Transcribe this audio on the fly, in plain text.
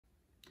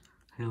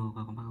Hello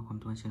và các bạn welcome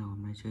to my channel.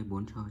 Hôm nay chơi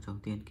 4 trò đầu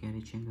tiên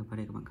Carry Changer vào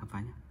đây các bạn khám phá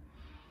nhé.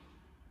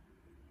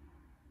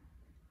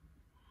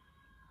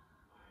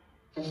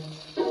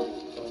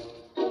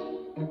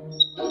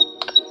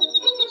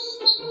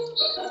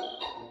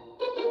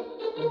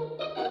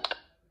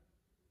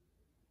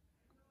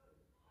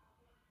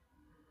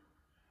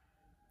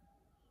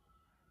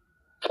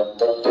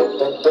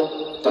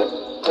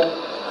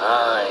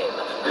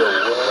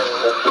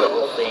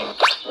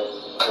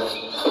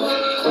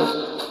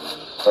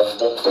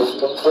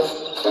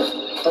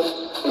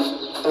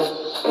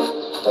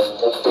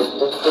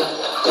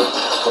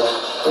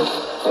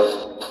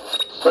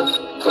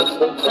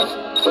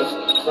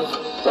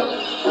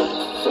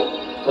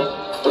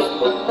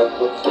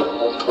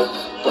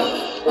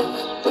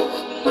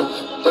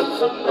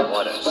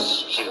 What a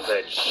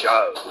stupid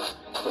show.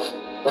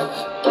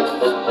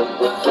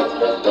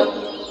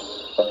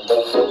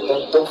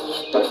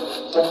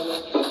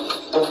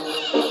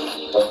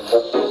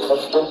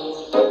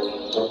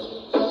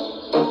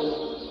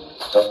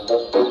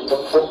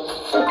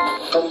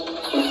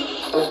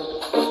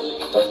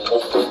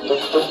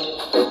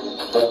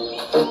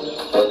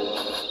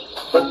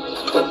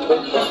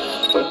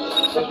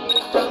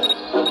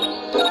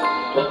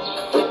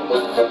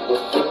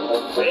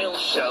 They'll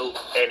show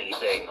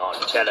anything on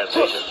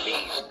television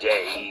these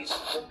days.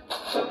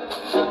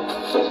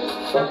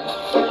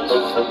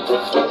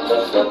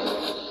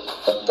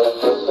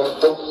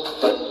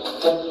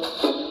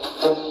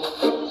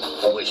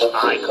 Wish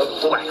I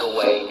could whack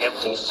away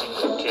every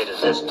single kid in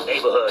this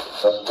neighborhood.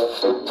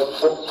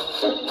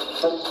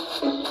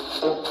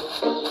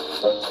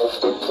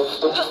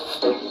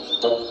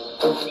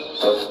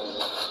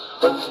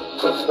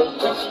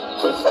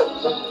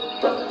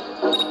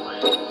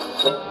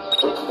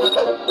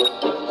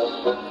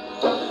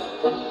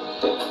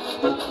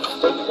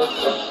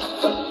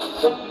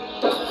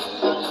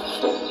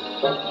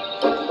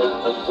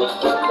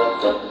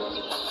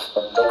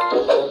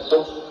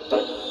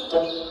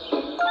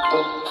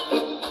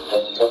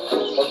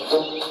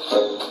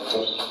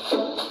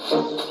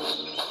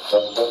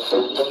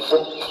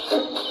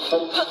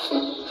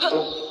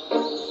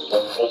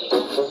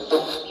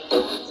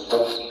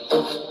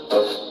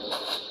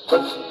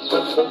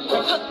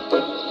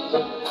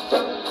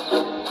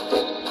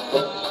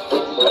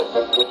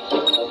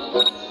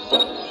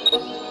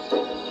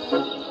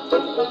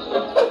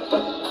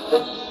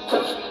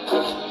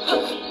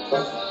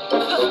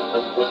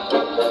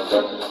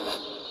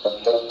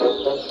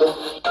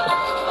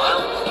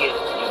 I'll give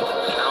you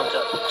the count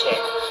of 10.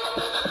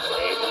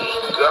 Lady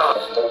God,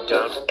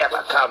 don't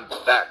ever come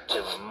back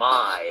to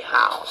my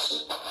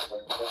house.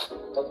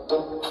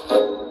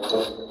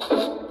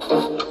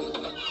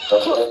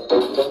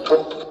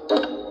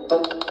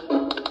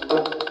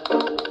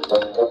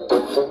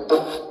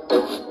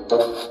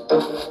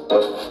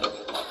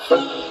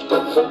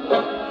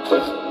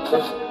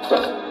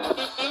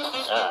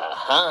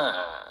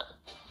 Aha!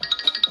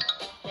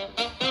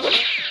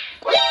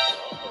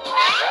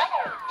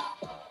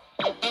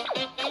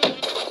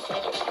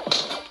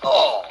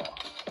 Oh!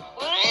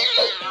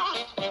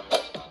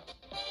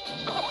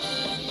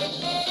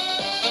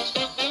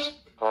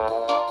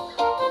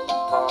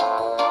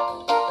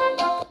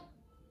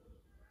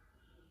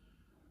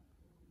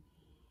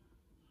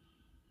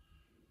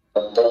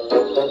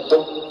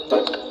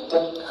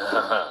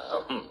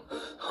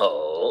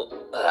 Oh!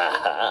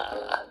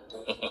 Aha!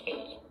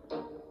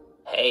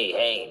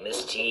 Hey,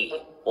 Miss T,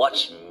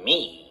 watch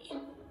me.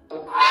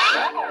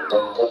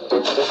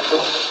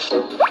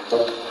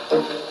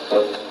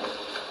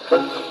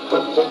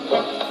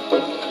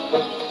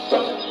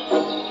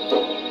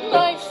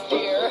 Nice,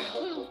 dear.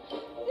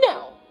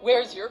 Now,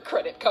 where's your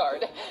credit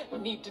card?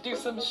 Need to do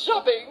some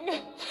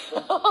shopping.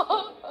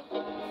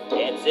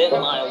 It's in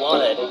my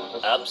wallet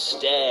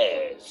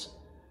upstairs.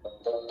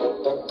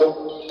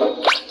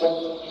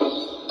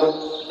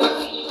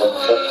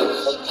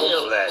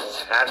 Still as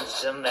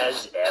handsome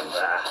as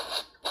ever.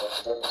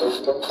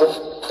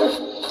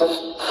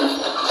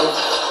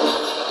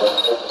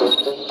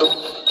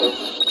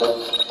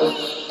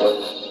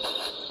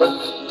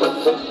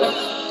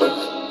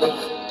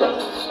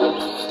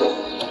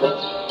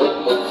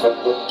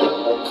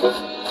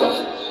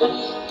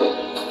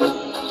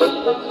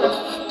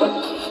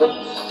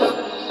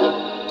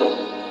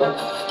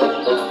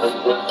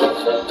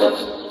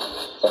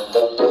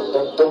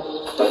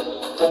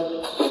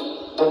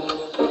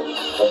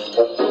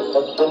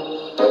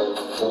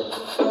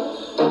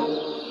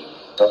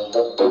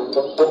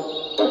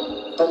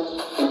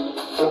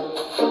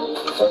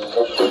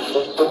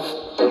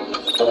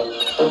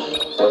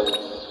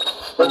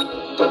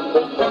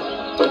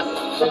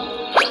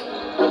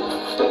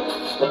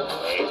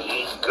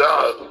 Lady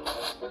go.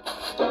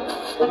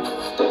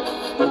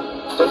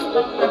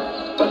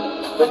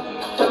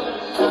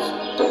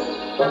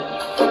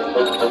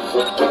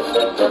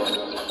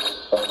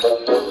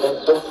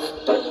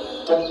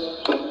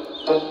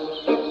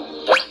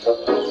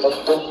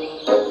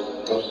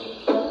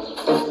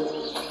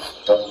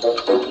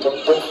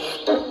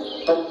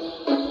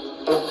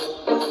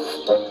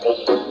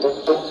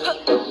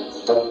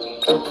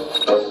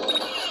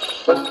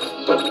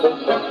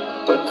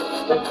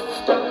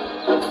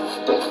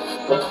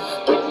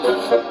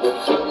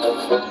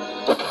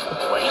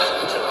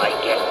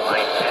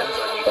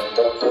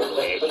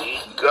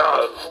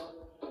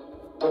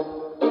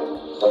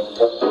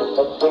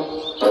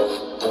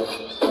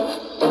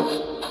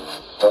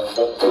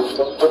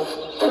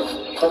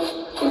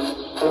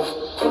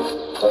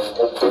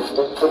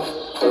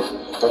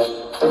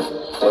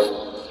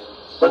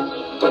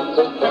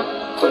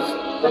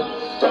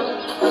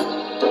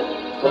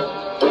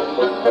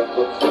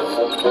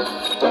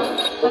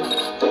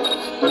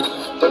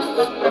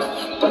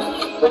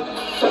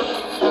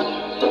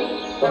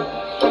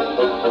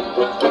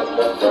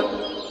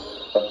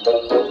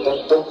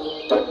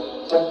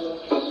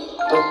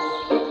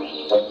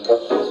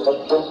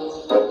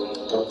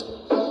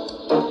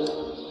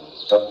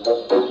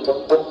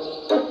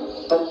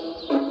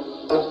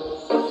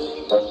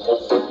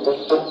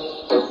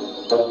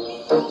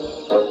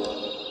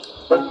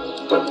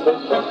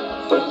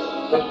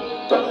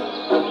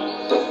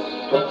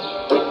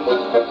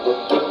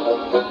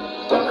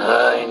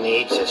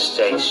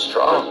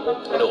 strong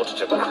in order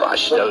to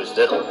crush those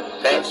little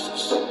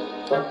pests.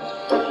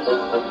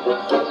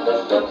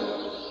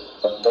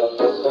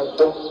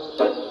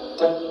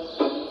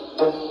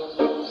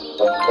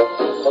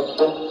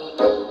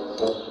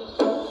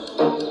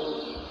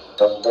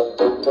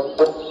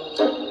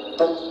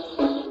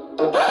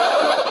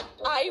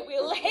 I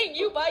will hang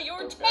you by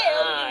your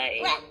tail,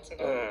 you rat!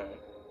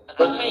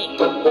 I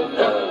know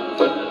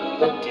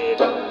you did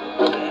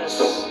this.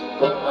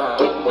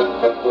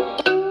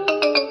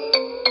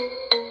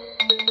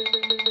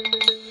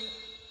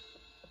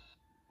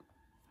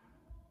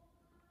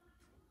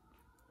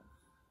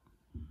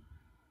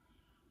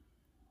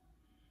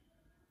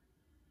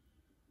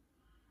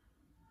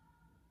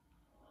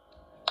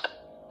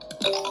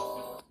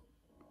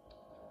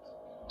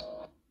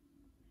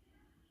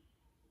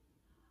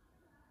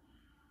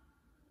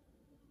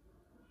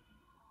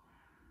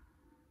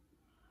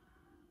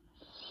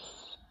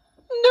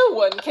 No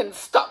one can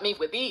stop me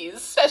with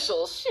these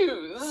special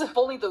shoes. If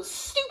only those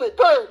stupid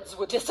birds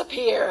would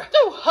disappear.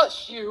 Oh,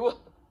 hush you.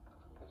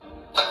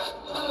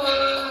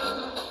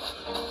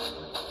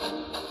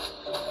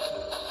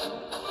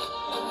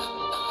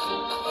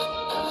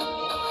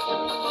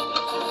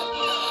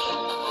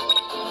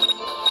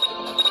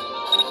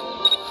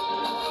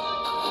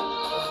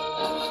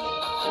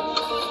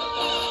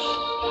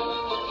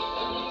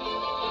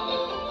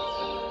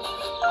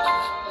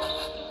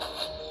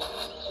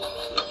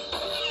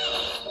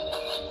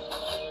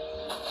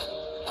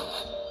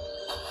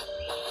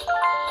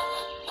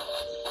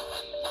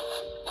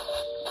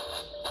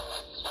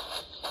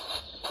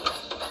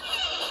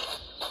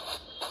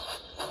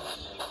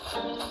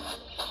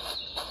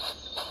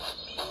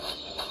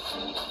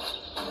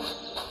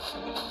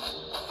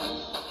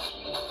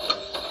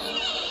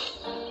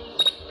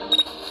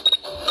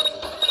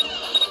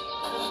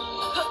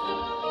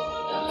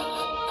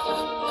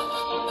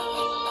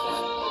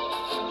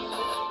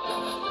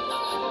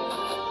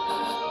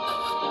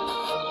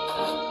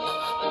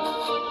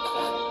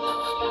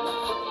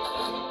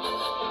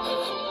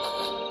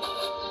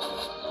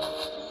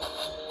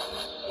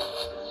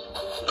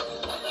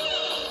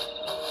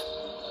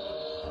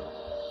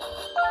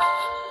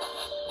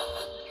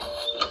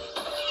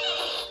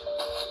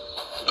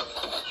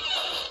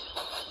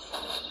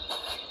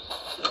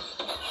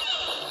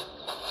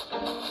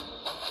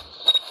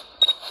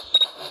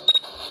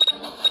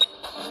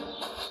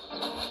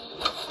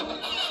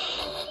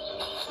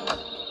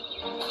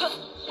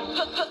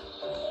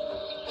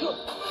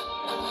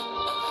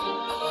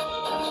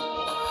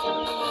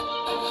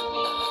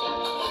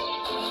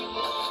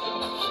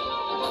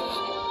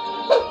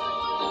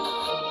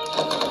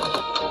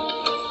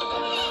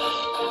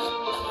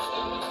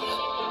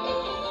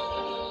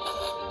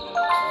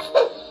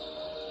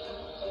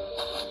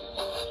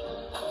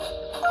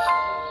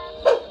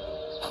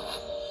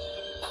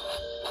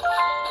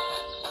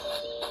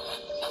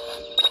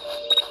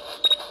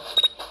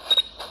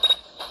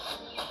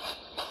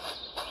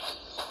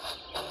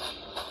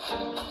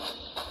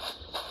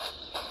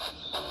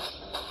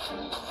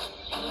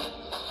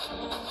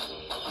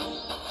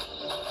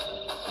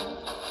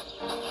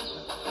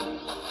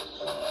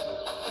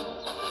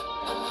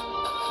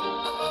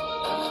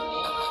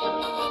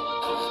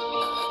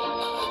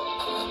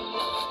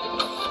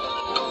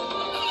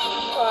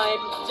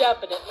 I'm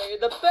definitely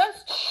the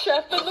best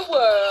chef in the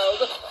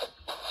world.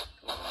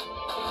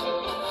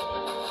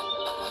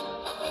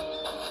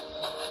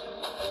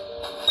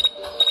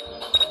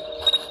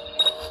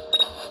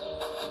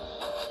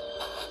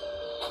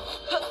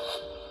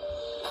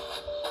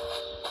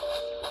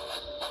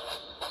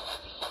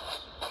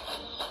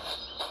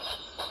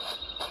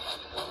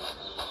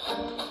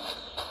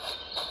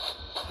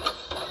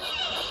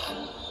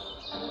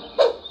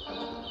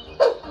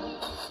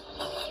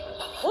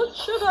 What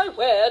should I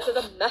wear to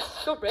the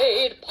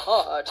masquerade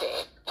party?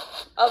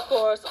 Of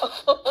course,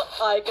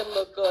 I can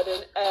look good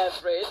in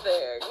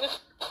everything.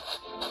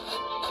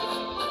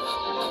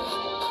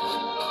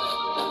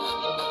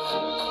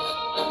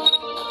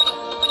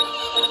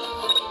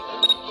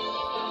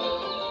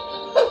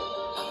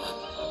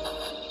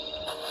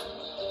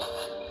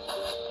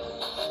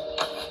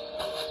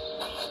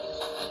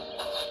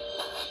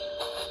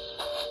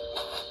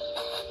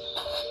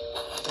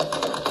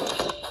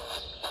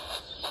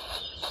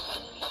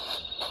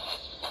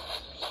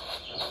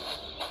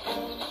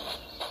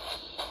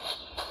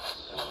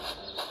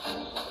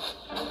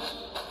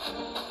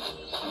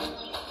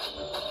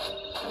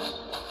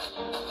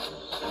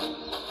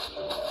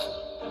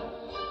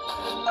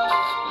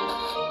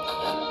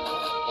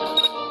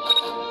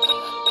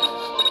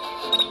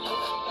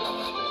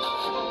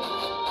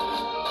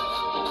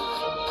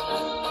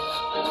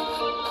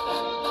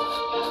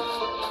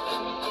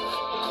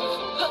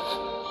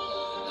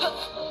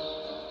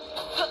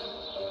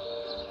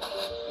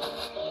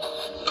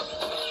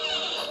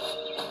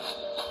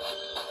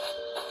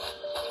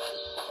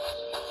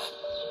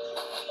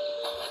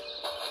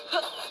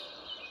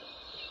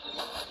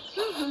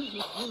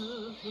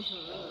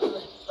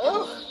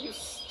 Oh, you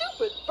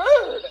stupid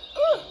bird!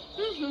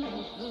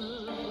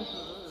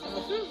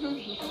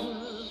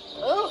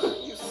 Oh,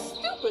 you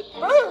stupid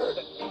bird!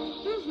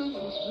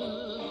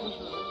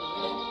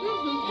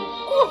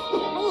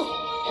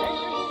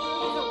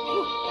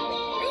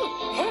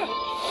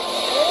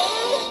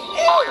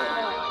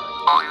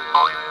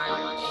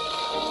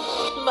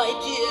 My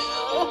dear.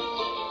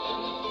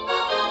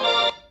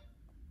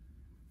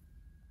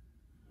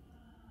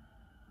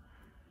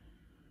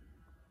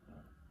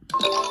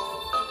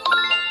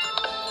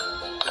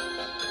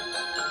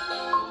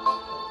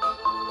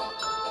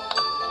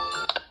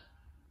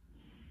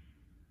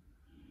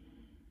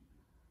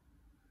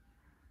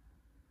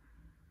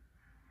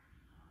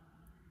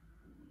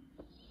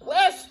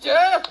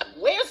 Lester,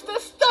 where's the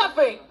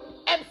stuffing?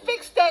 And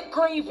fix that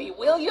gravy,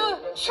 will you?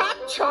 Chop,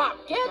 chop,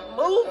 get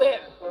moving.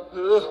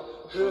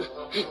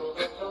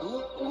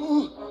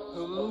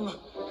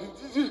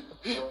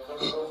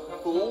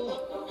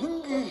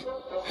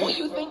 Well,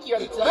 you think you're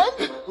done?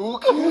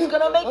 Who's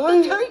gonna make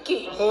the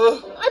turkey?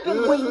 I've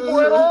been waiting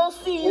for it all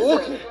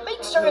season.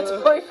 Make sure it's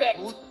perfect.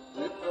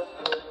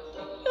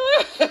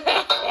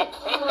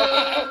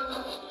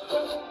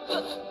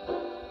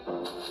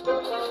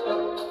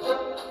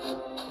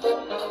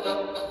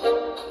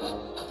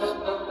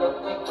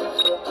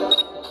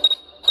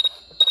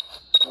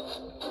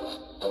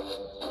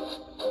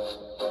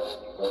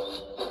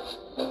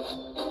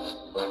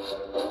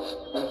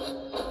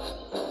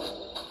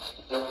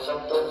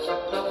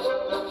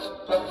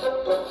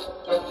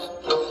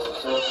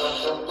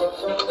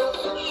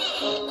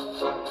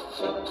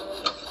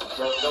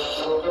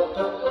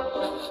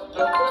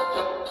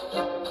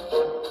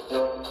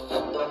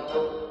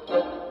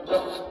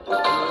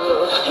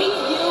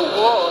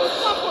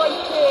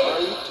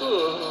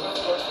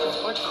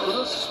 I could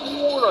have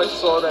sworn I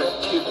saw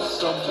that kid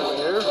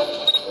somewhere.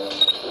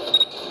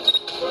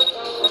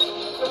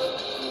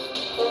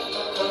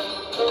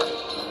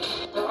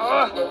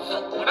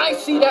 When I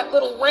see that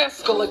little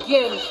rascal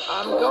again,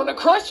 I'm gonna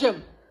crush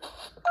him.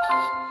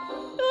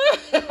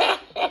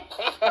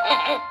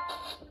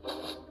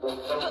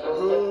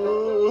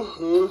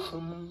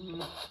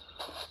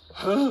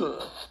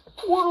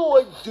 What'll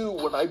I do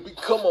when I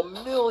become a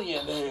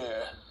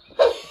millionaire?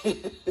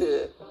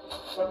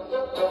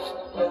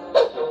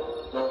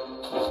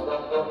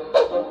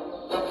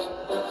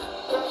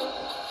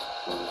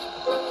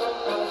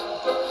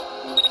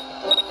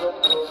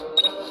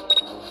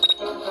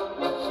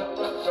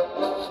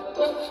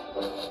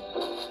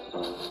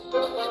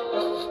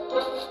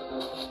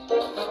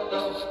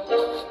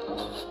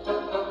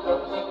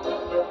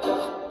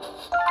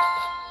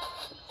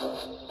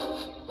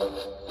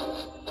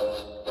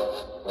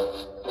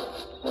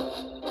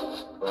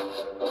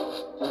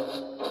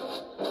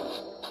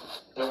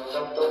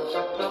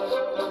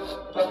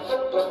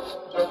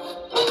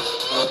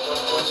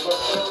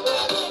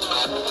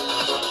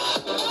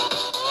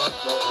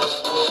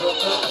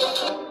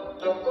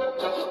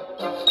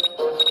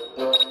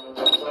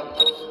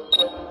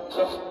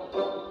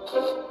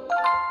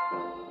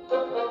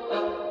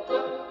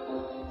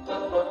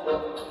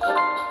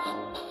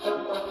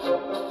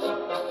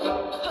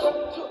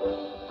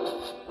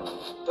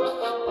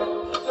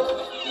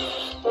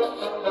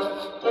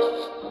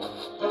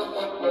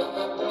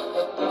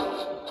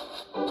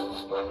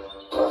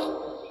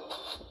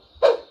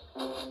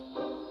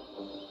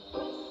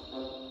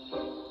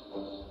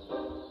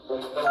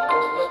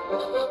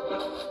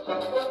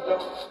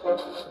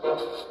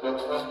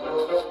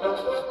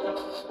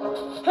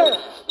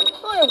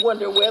 I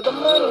wonder where the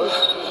money's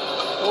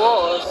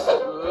lost.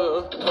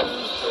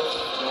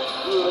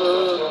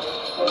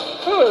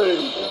 Hey,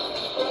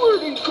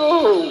 where'd he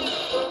go?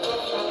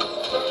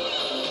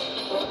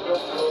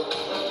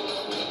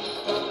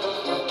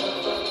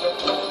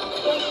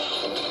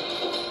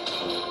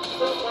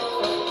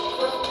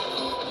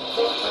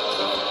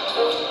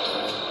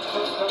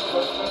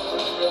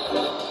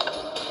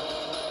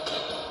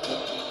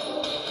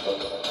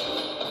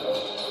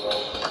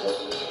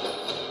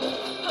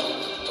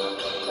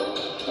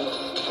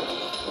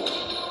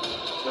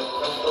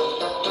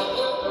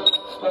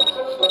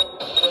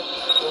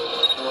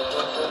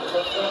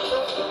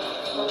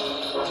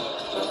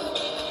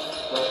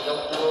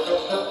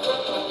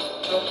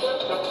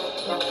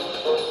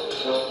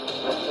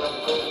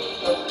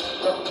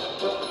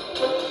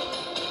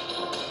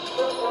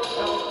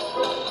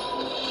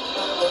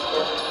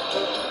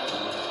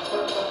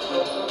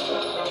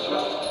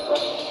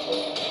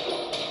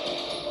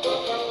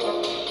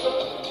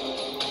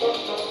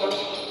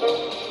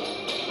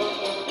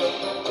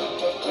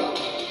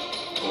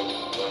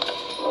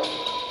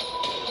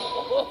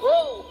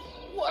 Whoa,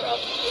 what a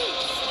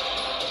beast!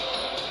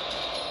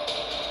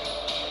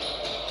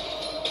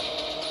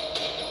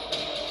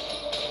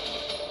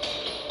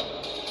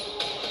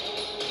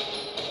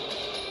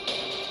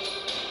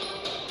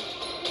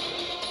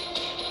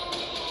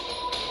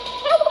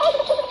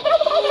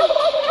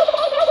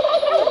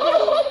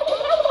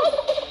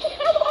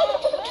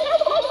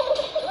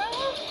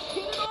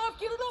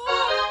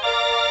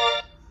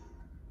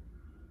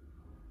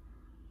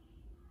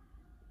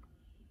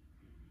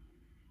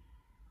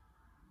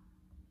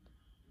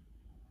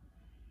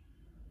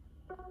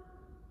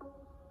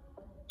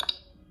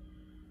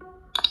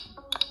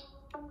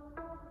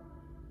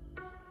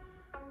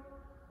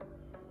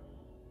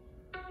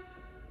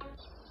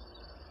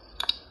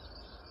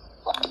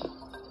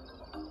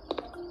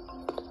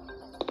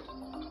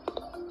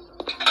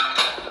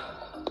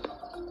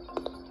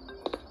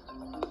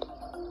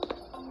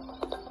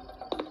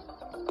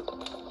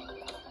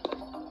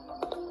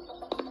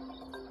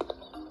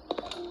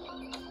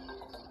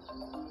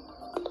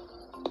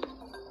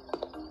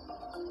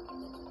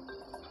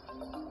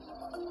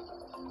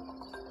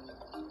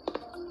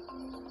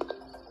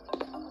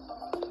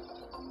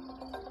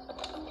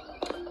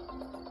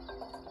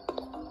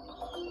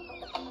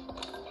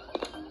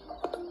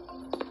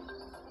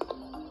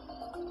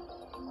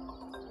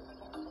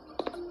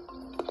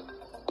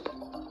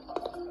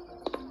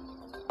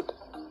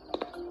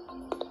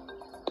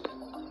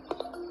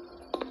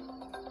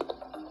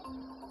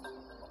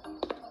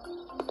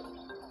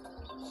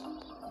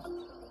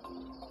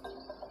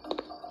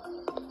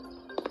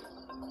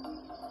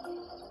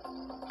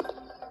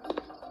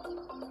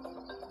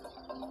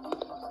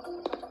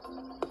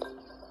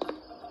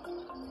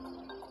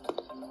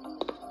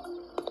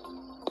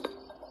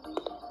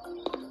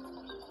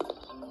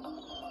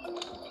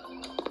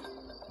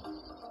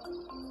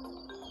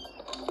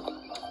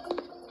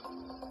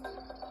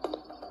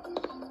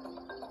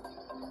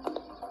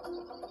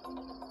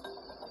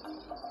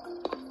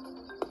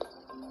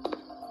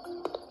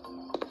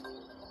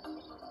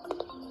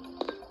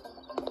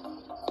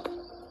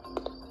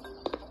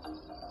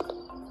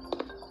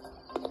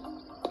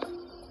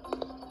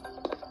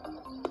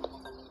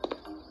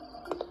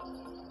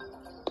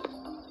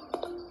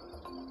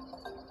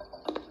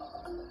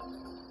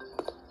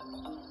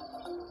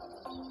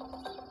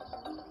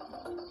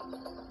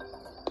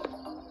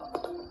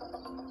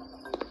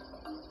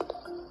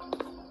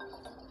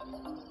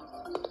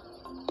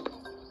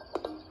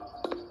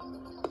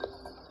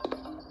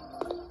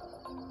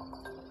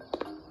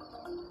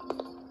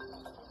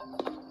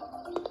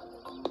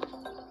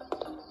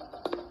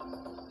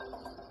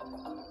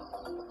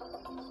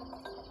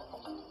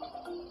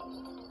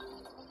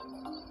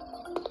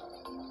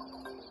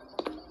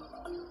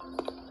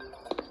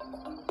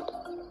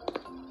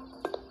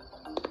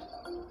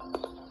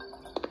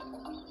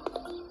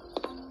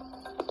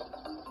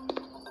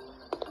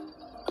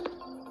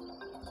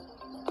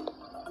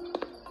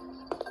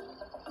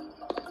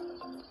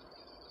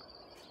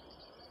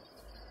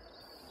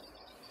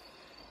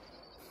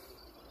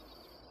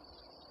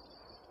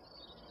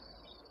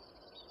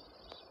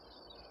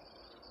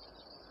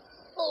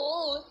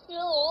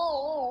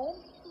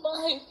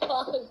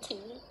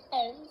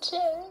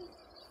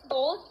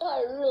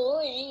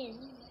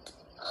 ruined.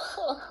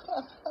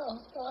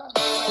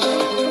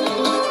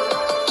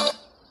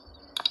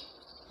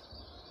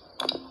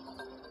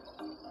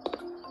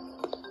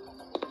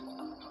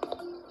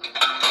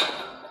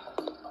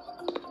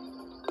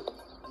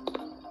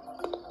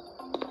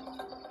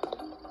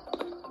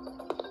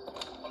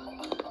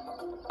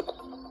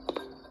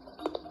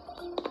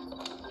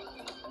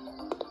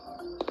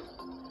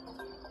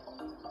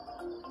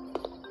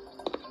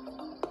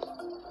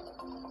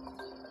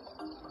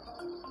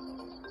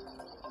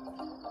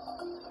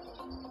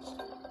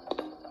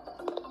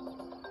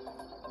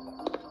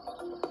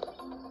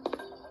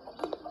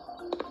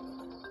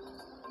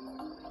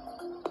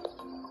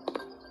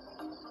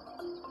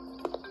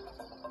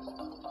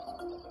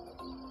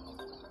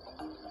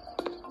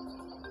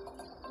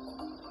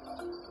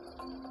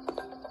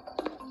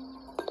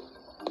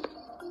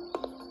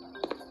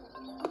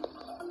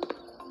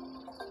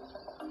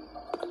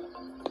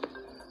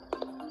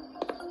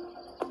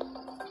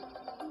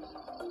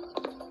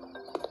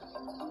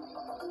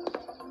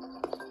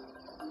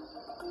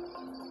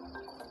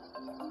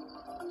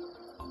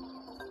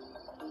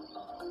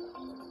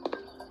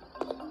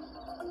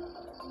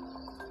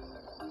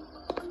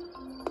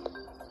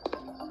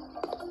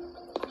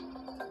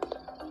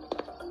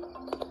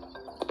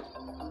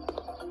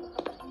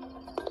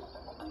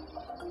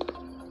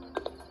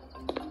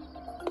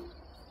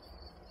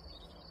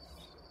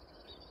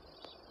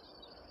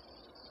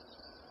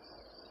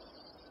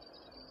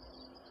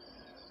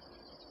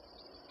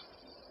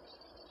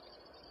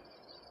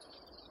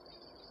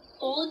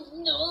 Oh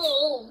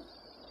no!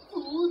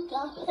 Who the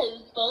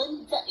hell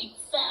burned